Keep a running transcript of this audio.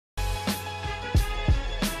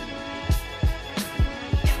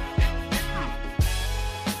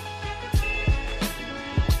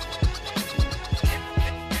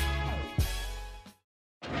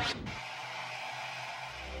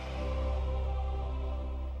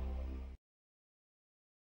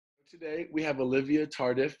Today, we have Olivia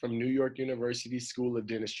Tardif from New York University School of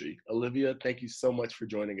Dentistry. Olivia, thank you so much for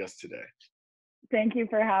joining us today. Thank you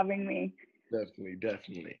for having me. Definitely,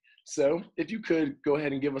 definitely. So, if you could go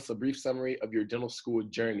ahead and give us a brief summary of your dental school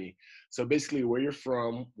journey. So, basically, where you're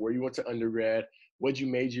from, where you went to undergrad, where'd you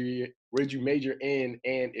major in,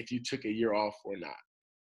 and if you took a year off or not.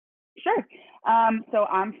 Sure. So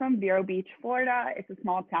I'm from Vero Beach, Florida. It's a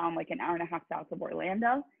small town, like an hour and a half south of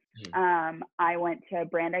Orlando. Mhm. I went to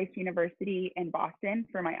Brandeis University in Boston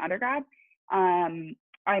for my undergrad. Um,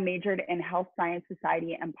 I majored in health science,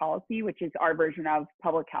 society, and policy, which is our version of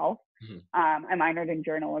public health. Mhm. I minored in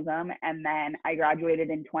journalism, and then I graduated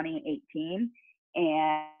in 2018,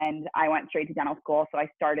 and I went straight to dental school. So I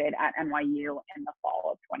started at NYU in the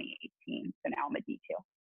fall of 2018. So now I'm a D2.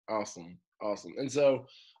 Awesome, awesome. And so,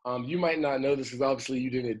 you might not know this because obviously you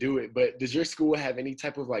didn't do it, but does your school have any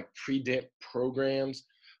type of like pre-dent programs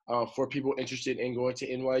for people interested in going to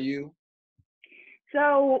NYU?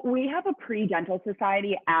 So we have a pre-dental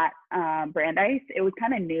society at Brandeis. It was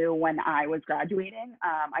kind of new when I was graduating.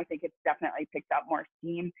 I think it's definitely picked up more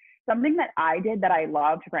steam. Something that I did that I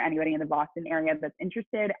loved for anybody in the Boston area that's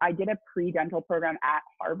interested, I did a pre-dental program at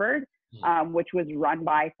Harvard, which was run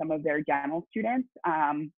by some of their dental students.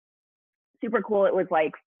 Super cool. It was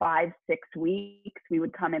like 5, 6 weeks. We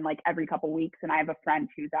would come in like every couple weeks. And I have a friend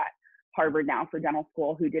who's at Harvard now for dental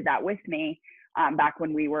school who did that with me back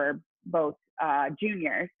when we were both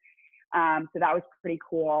juniors. So that was pretty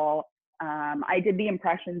cool. I did the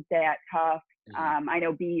impressions day at Tufts. I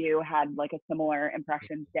know BU had like a similar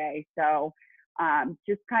impressions day. So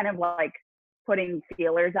just kind of like putting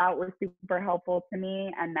feelers out was super helpful to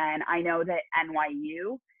me. And then I know that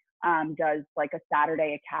NYU does like a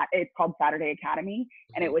it's called Saturday Academy,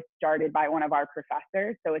 and it was started by one of our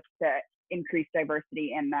professors. So it's to increase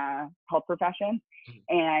diversity in the health profession.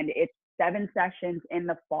 And it's 7 sessions in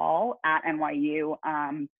the fall at NYU.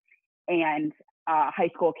 And high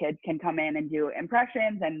school kids can come in and do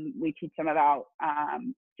impressions, and we teach them about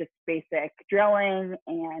just basic drilling,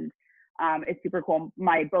 and it's super cool.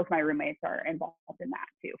 Both my roommates are involved in that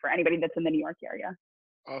too, for anybody that's in the New York area.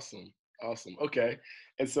 Awesome. Awesome. Okay.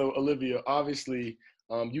 And so, Olivia, obviously,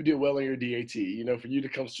 you did well in your DAT, for you to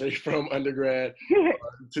come straight from undergrad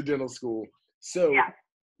to dental school. So, Yeah.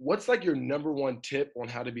 what's like your number one tip on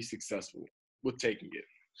how to be successful with taking it?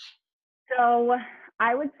 So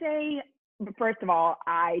I would say, first of all,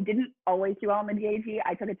 I didn't always do well in the DAT.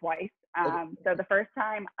 I took it twice. Okay. So the first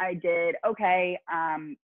time I did okay.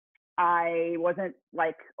 I wasn't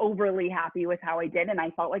like overly happy with how I did, and I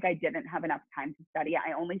felt like I didn't have enough time to study.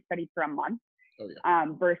 I only studied for a month, Oh, yeah.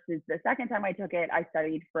 versus the second time I took it, I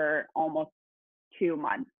studied for almost 2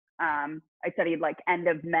 months. I studied like end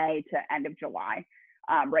of May to end of July,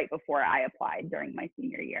 right before I applied during my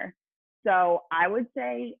senior year. So I would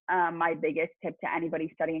say my biggest tip to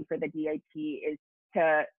anybody studying for the DAT is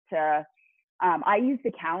to I used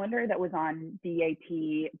the calendar that was on DAT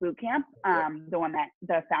Bootcamp, the one that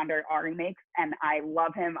the founder Ari makes, and I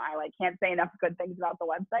love him. I like can't say enough good things about the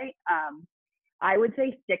website. I would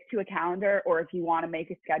say stick to a calendar, or if you want to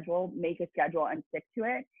make a schedule and stick to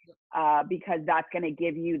it, because that's going to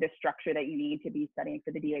give you the structure that you need to be studying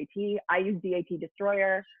for the DAT. I use DAT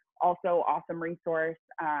Destroyer, also awesome resource.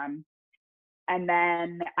 And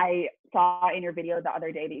then I saw in your video the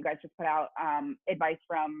other day that you guys just put out advice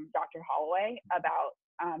from Dr. Holloway about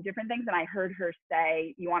different things. And I heard her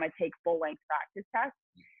say you want to take full-length practice tests.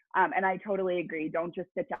 And I totally agree. Don't just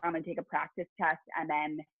sit down and take a practice test and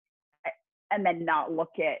then not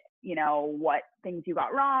look at, what things you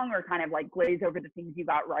got wrong, or kind of like glaze over the things you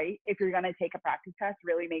got right. If you're going to take a practice test,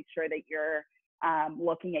 really make sure that you're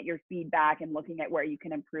looking at your feedback and looking at where you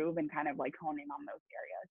can improve and kind of like honing on those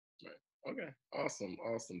areas. Right. Okay. Awesome.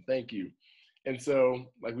 Awesome. Thank you. And so,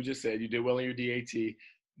 like we just said, you did well in your DAT.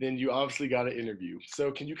 Then you obviously got an interview.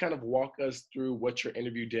 So, can you kind of walk us through what your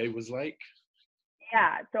interview day was like?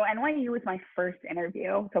 Yeah, so NYU was my first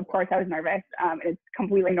interview. So of course I was nervous. It's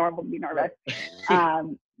completely normal to be nervous.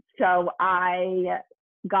 So I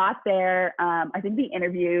got there. I think the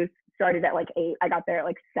interviews started at like 8. I got there at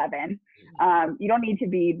like 7. You don't need to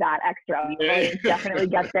be that extra. Yeah. Like, definitely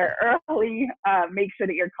get there early. Make sure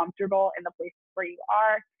that you're comfortable in the place where you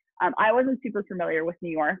are. I wasn't super familiar with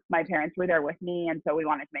New York. My parents were there with me, and so we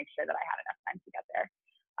wanted to make sure that I had enough time to get there.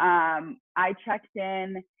 I checked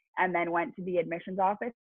in and then went to the admissions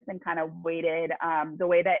office and kind of waited. The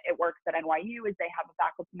way that it works at NYU is they have a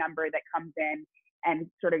faculty member that comes in and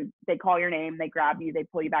sort of, they call your name, they grab you, they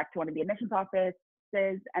pull you back to one of the admissions offices,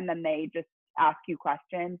 and then they just ask you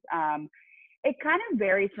questions. It kind of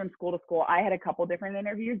varies from school to school. I had a couple different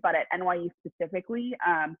interviews, but at NYU specifically,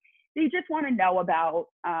 they just want to know about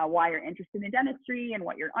why you're interested in dentistry and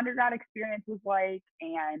what your undergrad experience was like.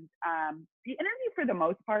 And the interview, for the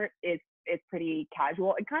most part, is pretty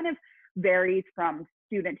casual. It kind of varies from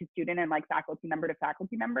student to student and like faculty member to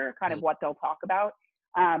faculty member, kind of what they'll talk about.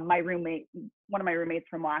 My roommate, one of my roommates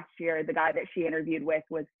from last year, the guy that she interviewed with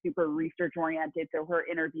was super research oriented. So her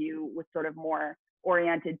interview was sort of more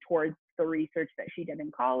oriented towards the research that she did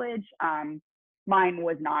in college. Mine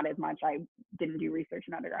was not as much. I didn't do research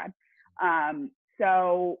in undergrad.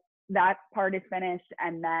 So that part is finished,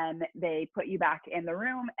 and then they put you back in the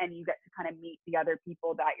room and you get to kind of meet the other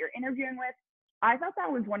people that you're interviewing with. I thought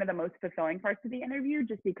that was one of the most fulfilling parts of the interview,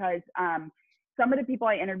 just because some of the people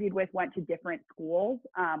I interviewed with went to different schools,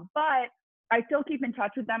 but I still keep in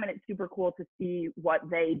touch with them, and it's super cool to see what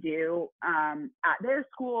they do at their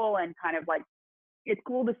school, and kind of like, it's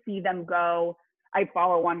cool to see them go. I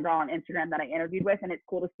follow one girl on Instagram that I interviewed with, and it's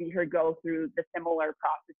cool to see her go through the similar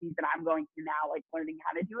processes that I'm going through now, like learning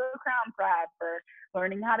how to do a crown prep or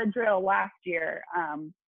learning how to drill last year.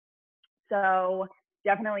 So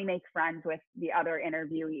definitely make friends with the other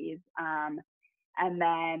interviewees. And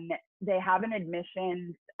then they have an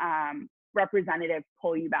admissions representative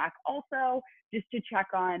pull you back also, just to check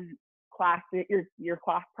on your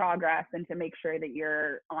class progress and to make sure that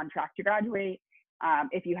you're on track to graduate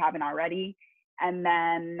if you haven't already. And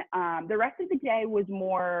then the rest of the day was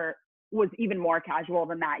even more casual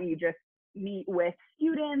than that. You just meet with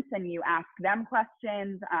students and you ask them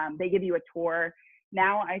questions. They give you a tour.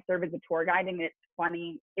 Now I serve as a tour guide, and it's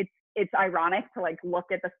funny. It's ironic to like look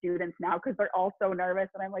at the students now because they're all so nervous,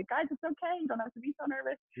 and I'm like, guys, it's okay. You don't have to be so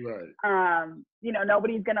nervous. Right. You know,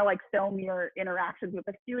 nobody's gonna like film your interactions with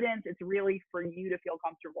the students. It's really for you to feel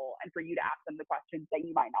comfortable and for you to ask them the questions that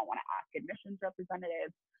you might not want to ask admissions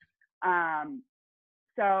representatives.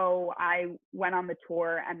 So I went on the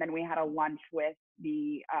tour, and then we had a lunch with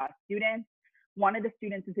the students. One of the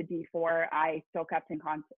students is a D4. I still kept in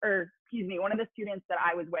contact, one of the students that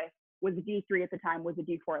I was with was a D3 at the time, was a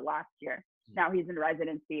D4 last year. Now he's in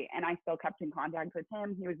residency, and I still kept in contact with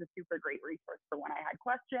him. He was a super great resource for when I had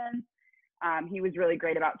questions. He was really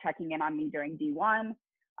great about checking in on me during D1.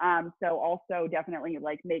 So also definitely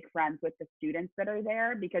like make friends with the students that are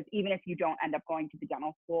there, because even if you don't end up going to the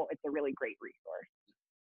dental school, it's a really great resource.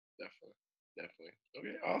 Definitely.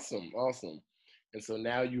 Okay, awesome. And so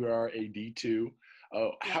now you are a D2.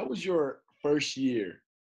 How was your first year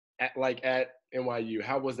at NYU?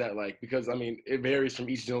 How was that like? Because I mean, it varies from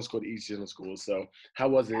each dental school to each dental school. So how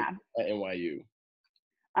was it at NYU?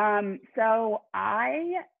 So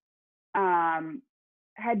I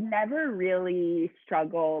had never really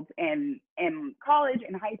struggled in college,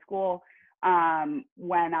 in high school.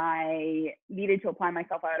 When I needed to apply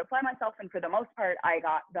myself, I would apply myself, and for the most part, I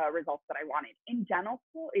got the results that I wanted. In dental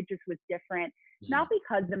school, it just was different, not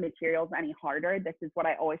because the material's any harder. This is what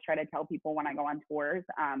I always try to tell people when I go on tours.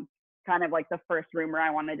 Kind of like the first rumor I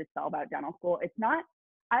wanted to sell about dental school. It's not,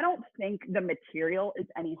 I don't think the material is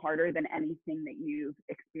any harder than anything that you've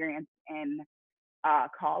experienced in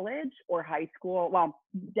college or high school. Well,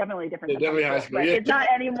 definitely different than high school, but it's not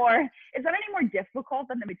any more difficult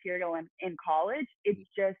than the material in college. It's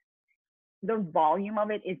just the volume of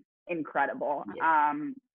it is incredible.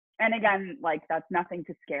 And again, like, that's nothing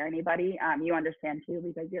to scare anybody. You understand too,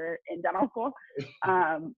 because you're in dental school.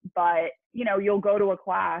 But you know, you'll go to a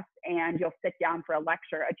class and you'll sit down for a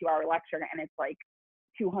lecture, a 2-hour lecture, and it's like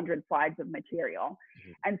 200 slides of material.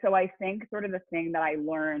 And so I think sort of the thing that I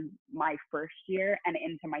learned my first year and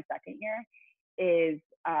into my second year is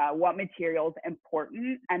what material is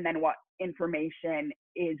important, and then what information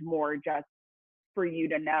is more just for you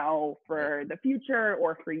to know for the future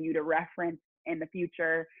or for you to reference in the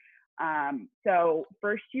future. So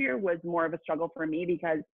first year was more of a struggle for me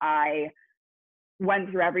because I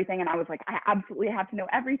went through everything and I was like, I absolutely have to know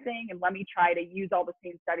everything, and let me try to use all the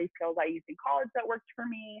same study skills I used in college that worked for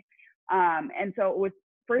me. And so it was,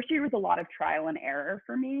 first year was a lot of trial and error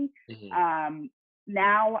for me.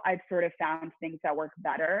 Now I've sort of found things that work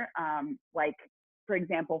better. Like, for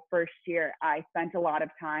example, first year, I spent a lot of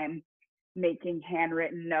time making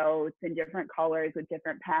handwritten notes in different colors with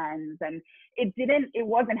different pens, and it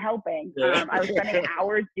wasn't helping. I was spending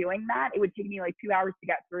hours doing that. It would take me like 2 hours to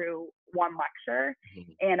get through one lecture,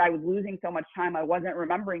 and I was losing so much time. I wasn't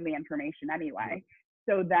remembering the information anyway.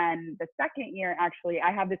 So then the second year, actually,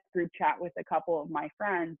 I have this group chat with a couple of my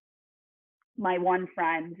friends. My one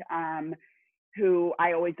friend, who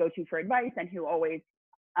I always go to for advice and who always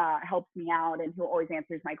helps me out and who always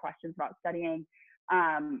answers my questions about studying.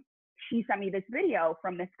 She sent me this video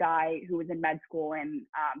from this guy who was in med school in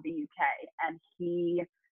the UK, and he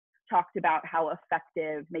talked about how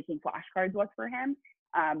effective making flashcards was for him.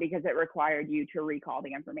 because it required you to recall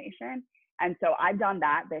the information. And so I've done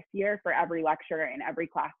that this year for every lecture and every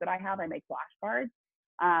class that I have. I make flashcards.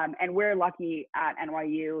 And we're lucky at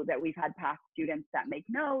NYU that we've had past students that make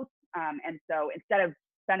notes. And so instead of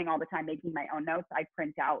spending all the time making my own notes, I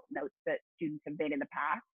print out notes that students have made in the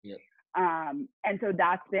past. Yeah. And so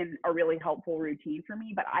that's been a really helpful routine for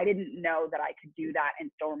me, but I didn't know that I could do that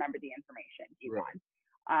and still remember the information D1. Right.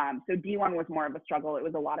 So D1 was more of a struggle. It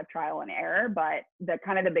was a lot of trial and error, but the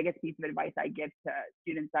kind of the biggest piece of advice I give to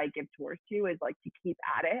students I give tours to is like to keep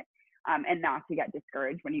at it, and not to get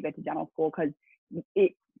discouraged when you get to dental school, because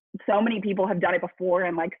so many people have done it before,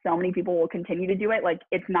 and like so many people will continue to do it. Like,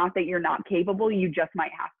 it's not that you're not capable, you just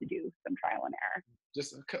might have to do some trial and error.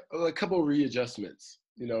 Just a couple of readjustments,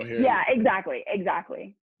 here. Yeah, exactly.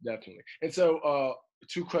 Definitely. And so,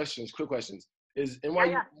 quick questions. Is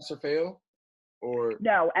NYU pass or fail, or?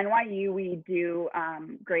 No, NYU, we do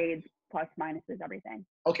grades, plus, minuses, everything.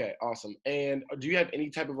 Okay, awesome. And do you have any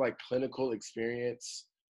type of like clinical experience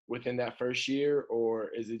within that first year, or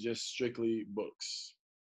is it just strictly books?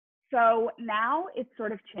 So now it's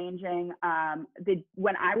sort of changing.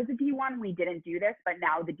 When I was a D1, we didn't do this, but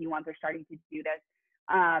now the D1s are starting to do this.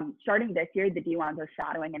 Starting this year, the D1s are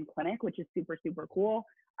shadowing in clinic, which is super, super cool.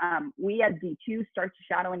 We as D2 start to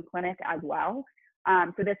shadow in clinic as well.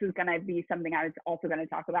 So this is going to be something I was also going to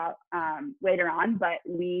talk about later on, but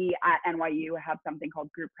we at NYU have something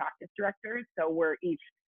called group practice directors. So we're each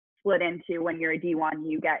split into, when you're a D1,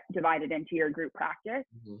 you get divided into your group practice.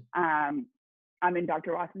 Mm-hmm. I'm in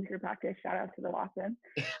Dr. Watson's group practice. Shout out to the Watsons.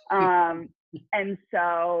 And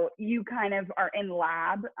so you kind of are in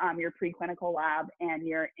lab, your preclinical lab, and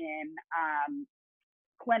you're in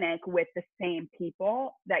clinic with the same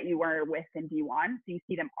people that you were with in D1. So you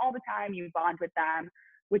see them all the time, you bond with them,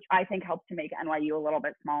 which I think helps to make NYU a little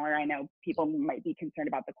bit smaller. I know people might be concerned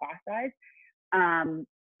about the class size.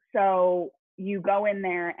 So you go in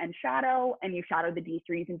there and you shadow the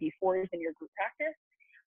D3s and D4s in your group practice.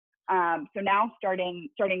 So now starting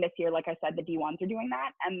this year, like I said, the D1s are doing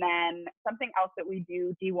that. And then something else that we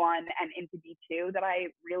do D1 and into D2 that I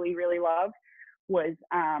really, really love was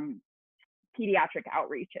pediatric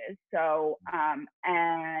outreaches. So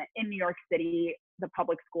in New York City, the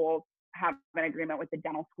public schools have an agreement with the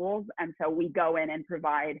dental schools. And so we go in and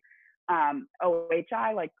provide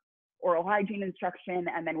OHI, like oral hygiene instruction.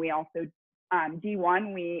 And then we also,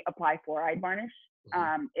 D1, we apply fluoride varnish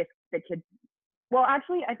if the kids, well,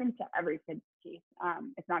 actually, I think to every kid's teeth.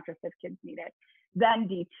 It's not just if kids need it. Then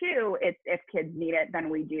D2, it's if kids need it, then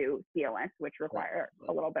we do sealants, which require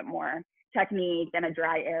a little bit more technique and a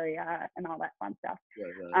dry area and all that fun stuff.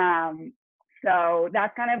 So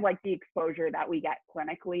that's kind of like the exposure that we get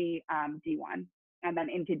clinically, D1, and then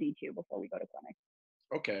into D2 before we go to clinic.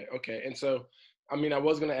 Okay. And so, I mean, I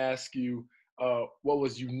was going to ask you what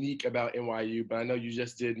was unique about NYU, but I know you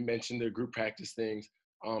just did mention the group practice things.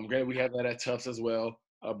 Granted, we have that at Tufts as well,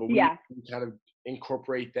 but we kind of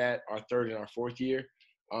incorporate that our third and our fourth year.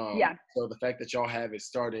 So the fact that y'all have it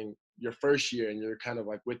starting your first year and you're kind of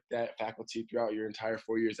like with that faculty throughout your entire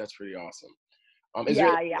 4 years, that's pretty awesome. Is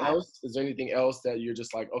there anything else that you're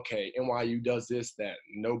just like, okay, NYU does this that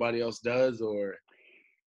nobody else does, or?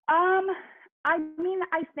 I mean,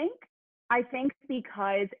 I think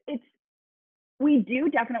because we do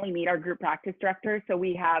definitely meet our group practice directors. So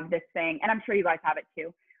we have this thing, and I'm sure you guys have it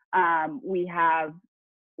too.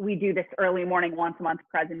 We do this early morning, once a month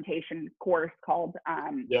presentation course called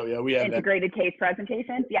we have integrated case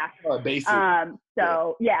presentations. Basic.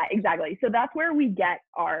 Exactly. So that's where we get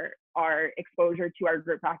our exposure to our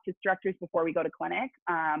group practice directors before we go to clinic.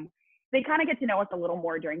 They kind of get to know us a little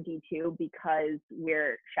more during D2 because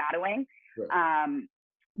we're shadowing. Right.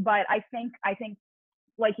 But I think,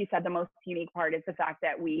 like you said, the most unique part is the fact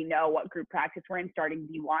that we know what group practice we're in starting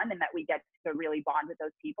D1 and that we get to really bond with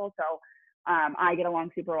those people. So I get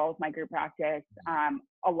along super well with my group practice.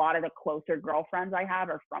 A lot of the closer girlfriends I have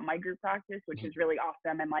are from my group practice, which is really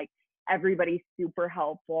awesome. And like, everybody's super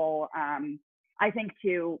helpful. I think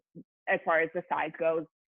too, as far as the size goes,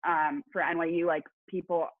 for NYU, like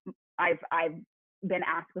people, I've been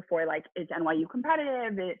asked before, like, is NYU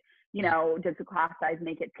competitive? Does the class size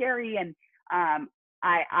make it scary? And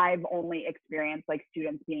I've only experienced like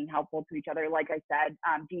students being helpful to each other. Like I said,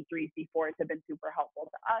 D3s, D4s have been super helpful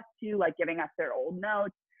to us too, like giving us their old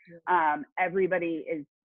notes. Everybody is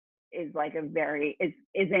in like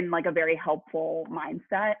a very helpful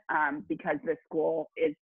mindset because the school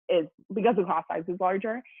is because the class size is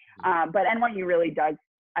larger. But NYU really does,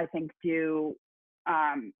 I think, do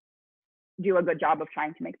a good job of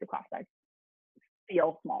trying to make the class size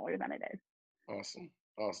feel smaller than it is.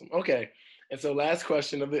 Awesome. Okay. And so last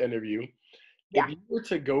question of the interview Yeah. If you were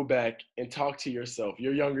to go back and talk to yourself,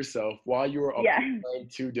 your younger self, while you were Yeah. applying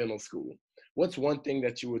to dental school, what's one thing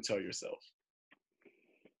that you would tell yourself?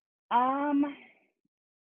 Um,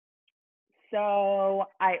 so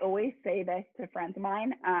I always say this to friends of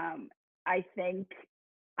mine. I think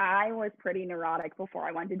I was pretty neurotic before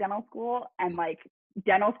I went to dental school, and like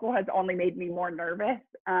dental school has only made me more nervous.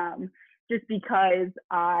 Just because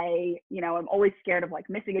I'm always scared of like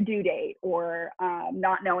missing a due date or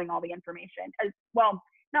not knowing all the information. As well,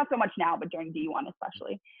 not so much now, but during D1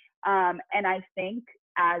 especially. And I think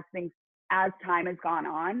as time has gone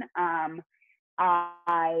on,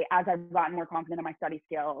 as I've gotten more confident in my study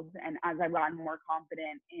skills and as I've gotten more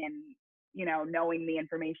confident in, knowing the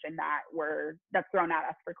information that's thrown at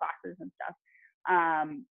us for classes and stuff,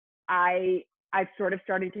 um, I've sort of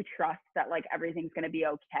started to trust that like everything's going to be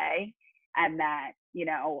okay, and that,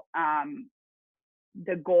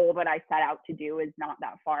 the goal that I set out to do is not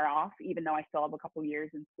that far off, even though I still have a couple years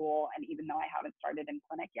in school and even though I haven't started in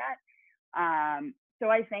clinic yet. So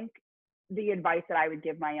I think the advice that I would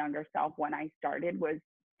give my younger self when I started was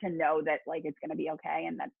to know that like it's going to be okay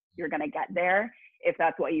and that you're going to get there if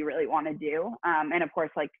that's what you really want to do. And of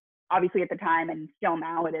course, like obviously at the time and still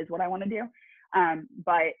now it is what I want to do.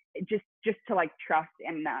 But just to like trust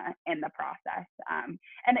in the process.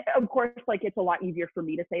 And of course, like it's a lot easier for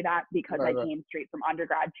me to say that because I Right. came straight from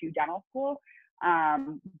undergrad to dental school.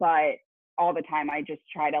 But all the time I just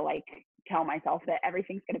try to like tell myself that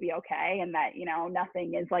everything's going to be okay and that,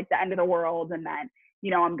 nothing is like the end of the world and that,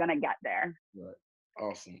 I'm going to get there. Right.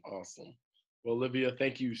 Awesome. Awesome. Well, Olivia,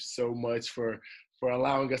 thank you so much for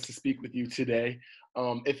allowing us to speak with you today.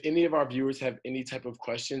 If any of our viewers have any type of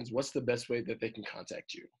questions, what's the best way that they can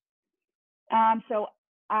contact you? So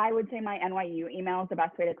I would say my NYU email is the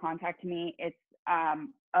best way to contact me. It's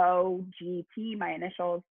OGT, my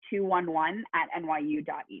initials, 211 at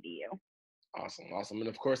nyu.edu. Awesome. Awesome. And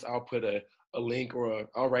of course, I'll put a link or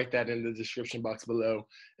I'll write that in the description box below,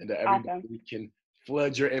 and that everybody Awesome. can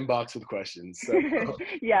flood your inbox with questions. So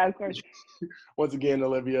Yeah, of course. once again,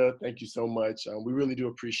 Olivia, thank you so much. We really do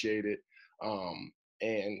appreciate it.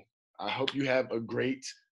 And I hope you have a great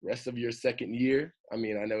rest of your second year. I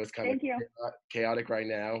mean, I know it's kind of Thank you. chaotic right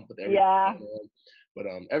now, but Yeah.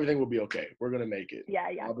 everything will be okay. We're gonna make it. Yeah.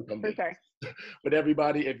 Yeah. I'll become For big. sure. But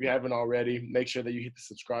everybody, if you haven't already, make sure that you hit the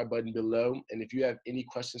subscribe button below. And if you have any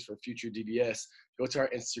questions for FutureDDS, go to our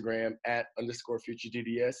Instagram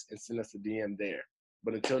 @_FutureDDS and send us a DM there.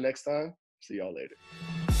 But until next time, see y'all later.